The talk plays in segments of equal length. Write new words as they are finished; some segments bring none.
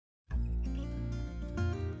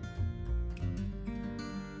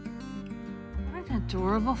What an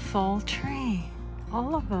adorable fall tree.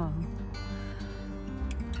 All of them.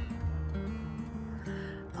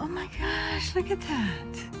 Oh my gosh, look at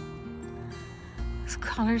that. Those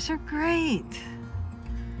colors are great.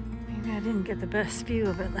 Maybe I didn't get the best view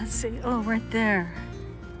of it. Let's see. Oh, right there.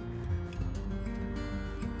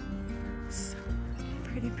 So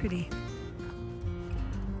pretty, pretty.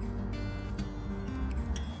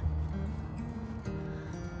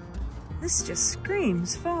 This just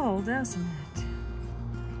screams fall, doesn't it?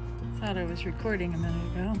 Thought I was recording a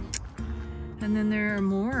minute ago. And then there are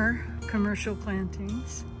more commercial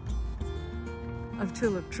plantings of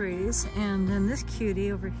tulip trees. And then this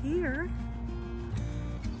cutie over here.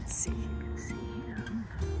 Let's see if you can see him.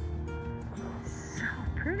 So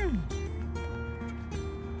pretty.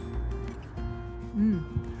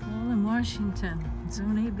 Fall in Washington,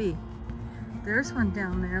 Zone AB. There's one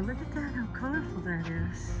down there. Look at that, how colorful that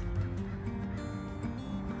is.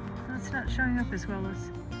 It's not showing up as well as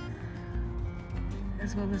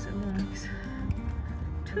it looks.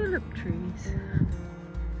 Tulip trees.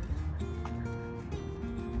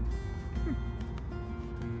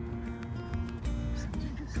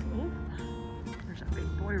 Something just, oh, there's a big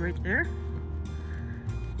boy right there.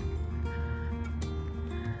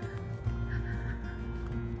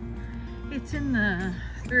 It's in the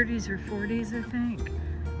 30s or 40s, I think.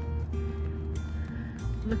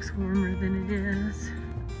 Looks warmer than it is.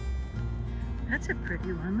 That's a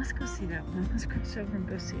pretty one. Let's go see that one. Let's cross over and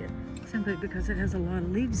go see it. Simply because it has a lot of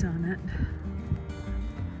leaves on it.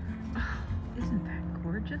 Oh, isn't that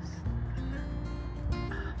gorgeous? Oh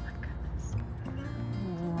my goodness.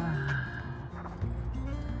 Wow.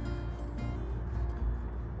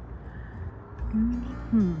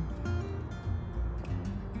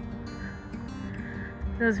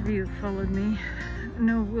 Those of you who followed me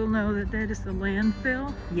will know that that is the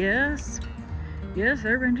landfill. Yes. Yes, I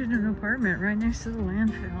rented an apartment right next to the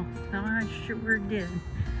landfill. I sure did.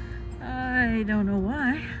 I don't know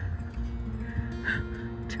why.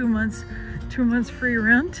 2 months free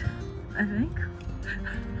rent, I think.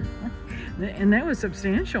 And that was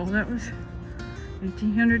substantial. That was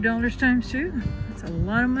 $1,800 times 2. That's a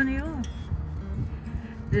lot of money off.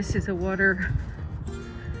 This is a water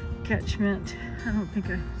catchment. I don't think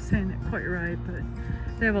I'm saying it quite right, but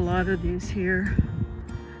they have a lot of these here.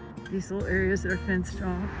 These little areas that are fenced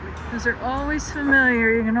off. Those are always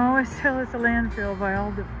familiar. You can always tell it's a landfill by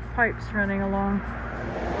all the pipes running along.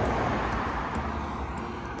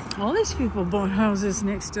 All these people bought houses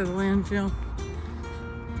next to the landfill.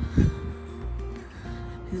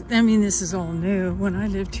 I mean, this is all new. When I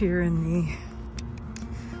lived here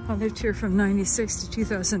I lived here from 96 to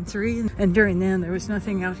 2003. And during then, there was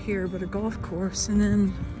nothing out here but a golf course. And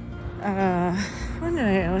then, when did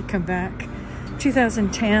I come back?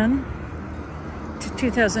 2010 to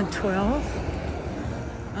 2012.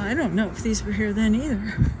 I don't know if these were here then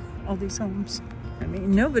either, all these homes. I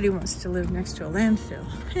mean, nobody wants to live next to a landfill.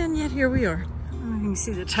 And yet here we are. Oh, you can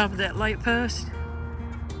see the top of that light post.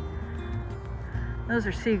 Those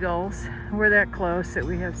are seagulls. We're that close that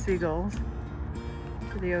we have seagulls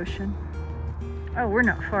to the ocean. Oh, we're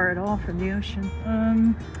not far at all from the ocean.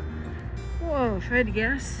 Whoa, if I had to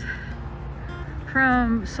guess,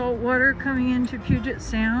 from saltwater coming into Puget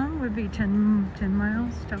Sound would be 10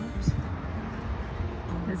 miles tops.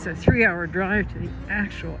 It's a 3-hour drive to the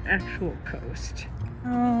actual coast.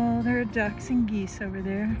 Oh, there are ducks and geese over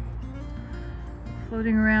there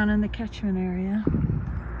floating around in the catchment area.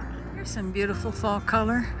 Here's some beautiful fall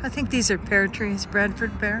color. I think these are pear trees,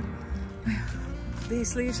 Bradford pear.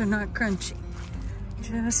 These leaves are not crunchy.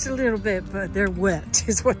 Just a little bit, but they're wet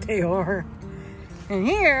is what they are. And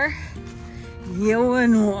here, you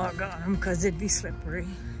wouldn't walk on them because it'd be slippery.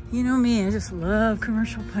 You know me, I just love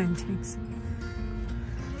commercial plantings.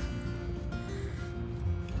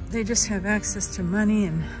 They just have access to money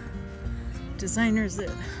and designers that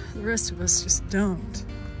the rest of us just don't.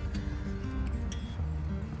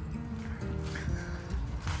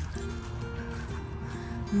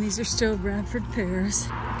 And these are still Bradford pears.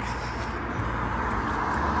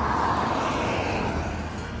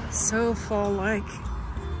 So fall-like.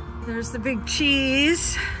 There's the big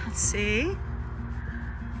cheese. Let's see.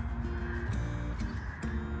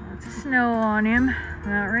 Lots of snow on him.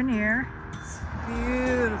 Not Rainier.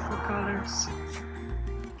 Beautiful colors.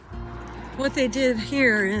 What they did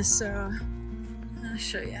here is, I'll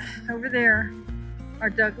show you. Over there are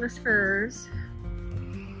Douglas firs.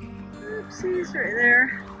 Oopsies, right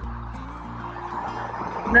there.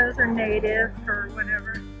 Those are native or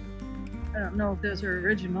whatever. I don't know if those are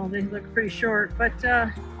original. They look pretty short, but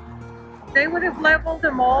they would have leveled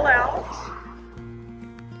them all out.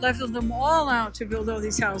 Leveled them all out to build all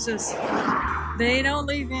these houses. They don't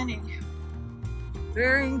leave any.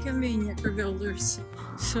 Very inconvenient for builders.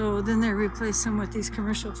 So then they replace them with these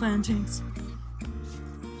commercial plantings,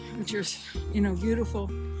 which are, you know, beautiful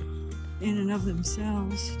in and of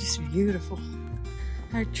themselves. Just beautiful.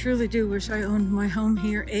 I truly do wish I owned my home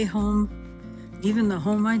here, a home, even the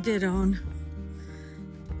home I did own.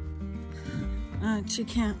 But you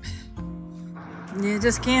can't. You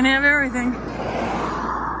just can't have everything.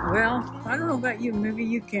 Well, I don't know about you, maybe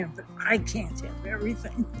you can, but I can't have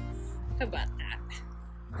everything. How about that?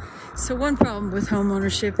 So one problem with home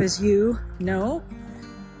ownership is you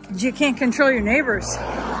can't control your neighbors.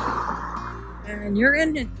 And you're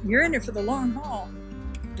in it for the long haul.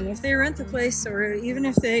 And if they rent the place, or even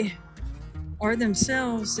if they are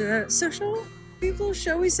themselves social people,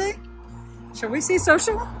 shall we say? Shall we say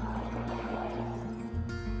social?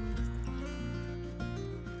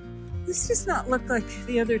 This does not look like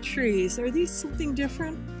the other trees. Are these something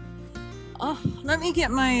different? Oh, let me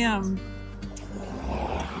get my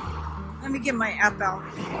app out.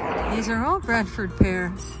 These are all Bradford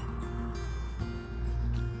pears.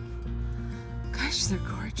 Gosh, they're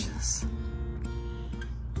gorgeous.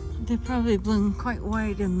 They probably bloom quite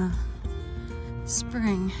white in the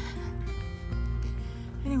spring.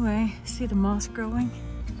 Anyway, see the moss growing?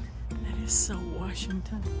 That is so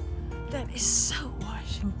Washington. That is so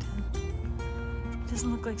Washington. Doesn't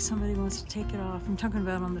look like somebody wants to take it off. I'm talking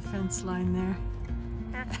about on the fence line there.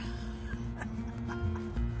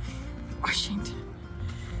 Washington.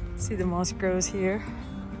 See the moss grows here.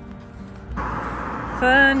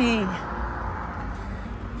 Funny.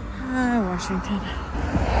 Washington.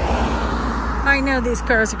 I know these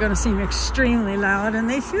cars are going to seem extremely loud, and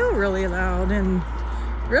they feel really loud, and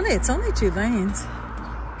really it's only 2 lanes.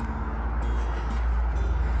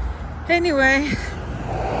 Anyway,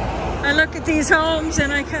 I look at these homes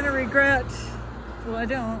and I kind of regret, well, I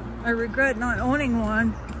don't. I regret not owning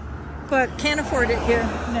one, but can't afford it here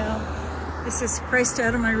now. This is priced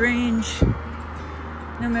out of my range.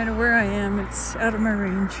 No matter where I am, it's out of my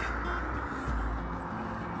range.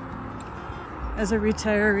 As a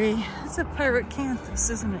retiree, it's a pirate canthus,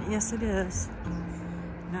 isn't it? Yes, it is.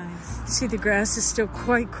 Nice. See, the grass is still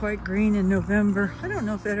quite green in November. I don't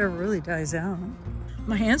know if that ever really dies out.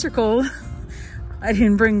 My hands are cold. I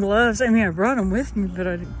didn't bring gloves. I mean, I brought them with me, but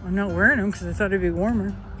I'm not wearing them because I thought it'd be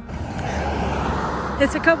warmer.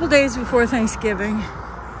 It's a couple days before Thanksgiving.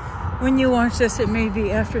 When you watch this, it may be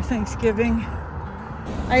after Thanksgiving.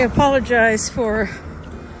 I apologize for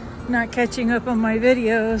not catching up on my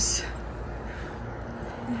videos.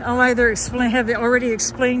 I'll either have already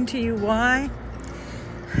explained to you why.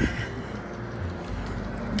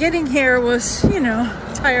 Getting here was, you know,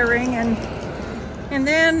 tiring, and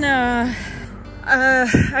then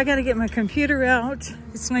I got to get my computer out.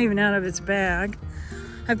 It's not even out of its bag.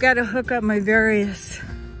 I've got to hook up my various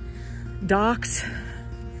docks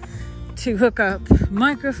to hook up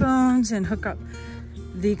microphones and hook up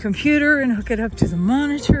the computer and hook it up to the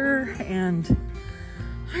monitor, and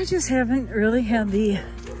I just haven't really had the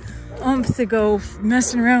oomph to go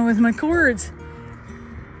messing around with my cords.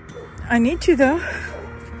 I need to though.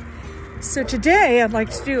 So today I'd like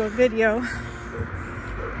to do a video,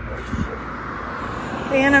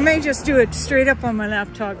 and I may just do it straight up on my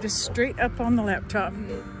laptop, just straight up on the laptop,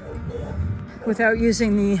 without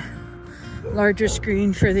using the larger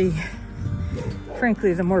screen for the,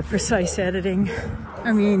 frankly, the more precise editing.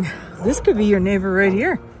 I mean, this could be your neighbor right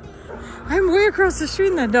here. I'm way across the street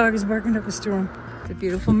and that dog is barking up a storm. It's a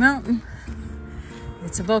beautiful mountain.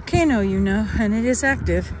 It's a volcano, you know, and it is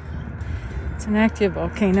active. It's an active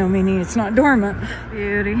volcano, meaning it's not dormant.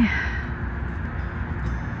 Beauty.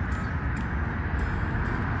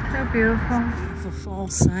 So beautiful. Beautiful fall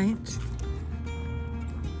site.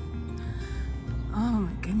 Oh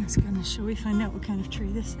my goodness. Shall we find out what kind of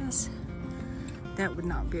tree this is? That would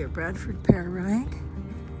not be a Bradford pear, right?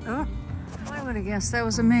 Oh, I would have guessed that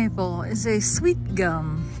was a maple. It's a sweet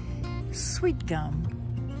gum. Sweet gum.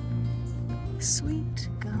 Sweet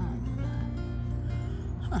gum.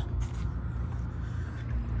 Huh.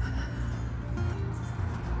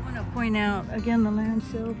 I want to point out again the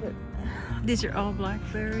landfill, but these are all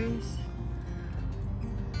blackberries.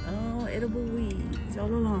 All edible weeds all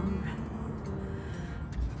along.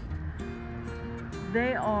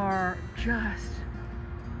 They are just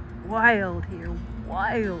wild here,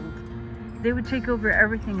 wild. They would take over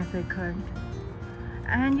everything if they could.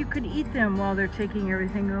 And you could eat them while they're taking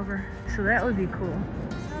everything over. So that would be cool.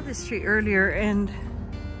 I saw this tree earlier, and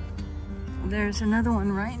there's another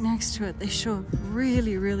one right next to it. They show up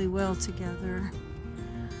really, really well together.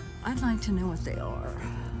 I'd like to know what they are.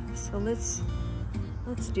 So let's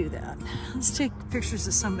do that. Let's take pictures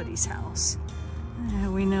of somebody's house.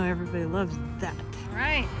 We know everybody loves that. All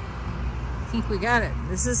right, I think we got it.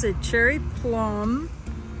 This is a cherry plum,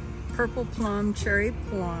 purple plum, cherry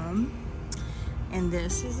plum. And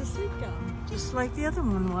this is a sweet gum, just like the other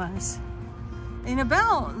one was. In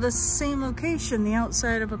about the same location, the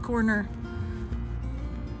outside of a corner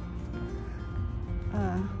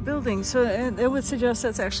building. So it would suggest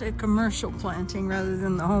that's actually a commercial planting rather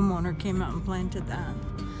than the homeowner came out and planted that.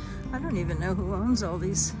 I don't even know who owns all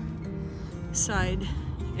these side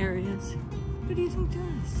areas. Who do you think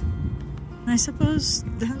does? I suppose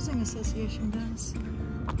the housing association does.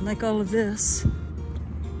 Like all of this.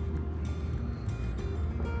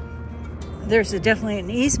 There's definitely an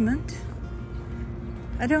easement.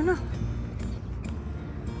 I don't know.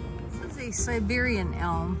 This is a Siberian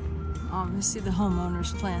elm. Obviously the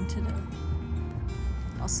homeowners planted it.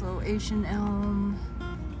 Also Asian elm,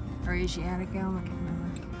 or Asiatic elm, I can't remember.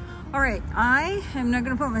 All right, I am not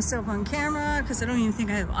gonna put myself on camera because I don't even think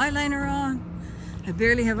I have eyeliner on. I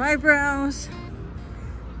barely have eyebrows.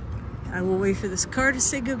 I will wait for this car to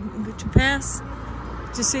say to pass,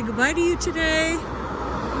 to say goodbye to you today.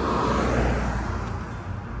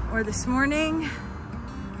 Or this morning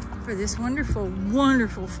for this wonderful,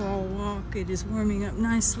 wonderful fall walk. It is warming up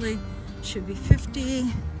nicely. It should be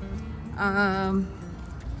 50.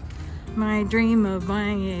 My dream of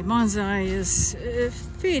buying a bonsai is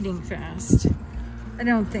fading fast. I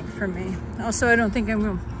don't think for me. Also, I don't think I'm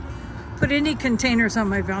going to put any containers on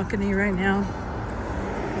my balcony right now.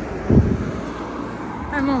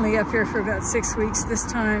 I'm only up here for about 6 weeks this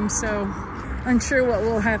time, so unsure what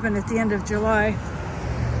will happen at the end of July.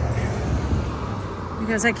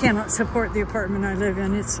 Because I cannot support the apartment I live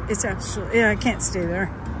in. It's absolutely, yeah, I can't stay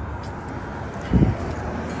there.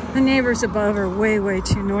 The neighbors above are way, way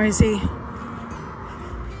too noisy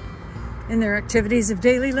in their activities of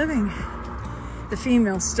daily living. The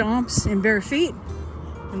female stomps in bare feet,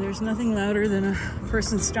 and there's nothing louder than a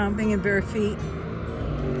person stomping in bare feet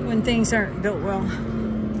when things aren't built well.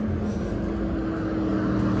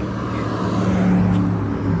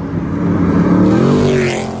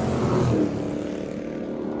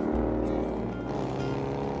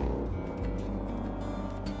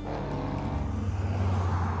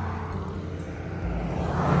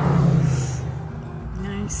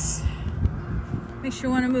 Makes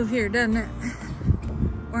you want to move here, doesn't it?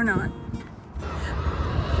 Or not.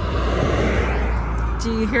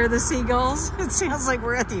 Do you hear the seagulls? It sounds like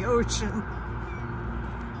we're at the ocean.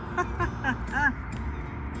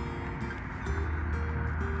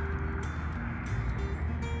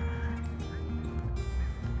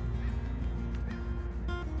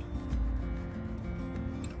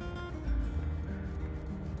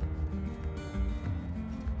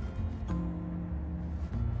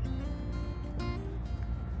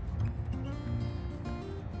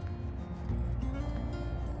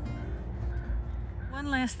 One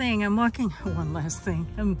last thing,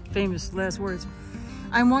 I'm famous last words.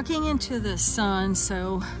 I'm walking into the sun,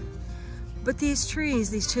 but these trees,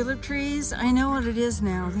 these tulip trees, I know what it is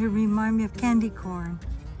now. They remind me of candy corn.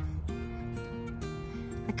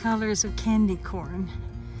 The colors of candy corn.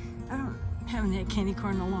 I haven't had candy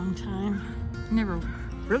corn in a long time. Never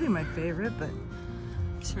really my favorite, but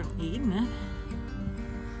I've certainly eaten it.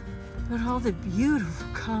 But all the beautiful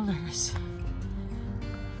colors.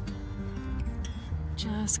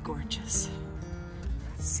 Just gorgeous.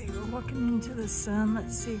 Let's see, we're walking into the sun.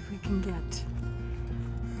 Let's see if we can get.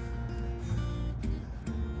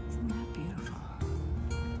 Isn't that beautiful?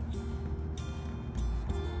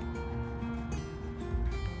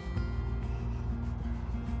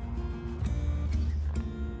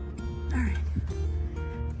 All right.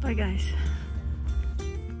 Bye, guys.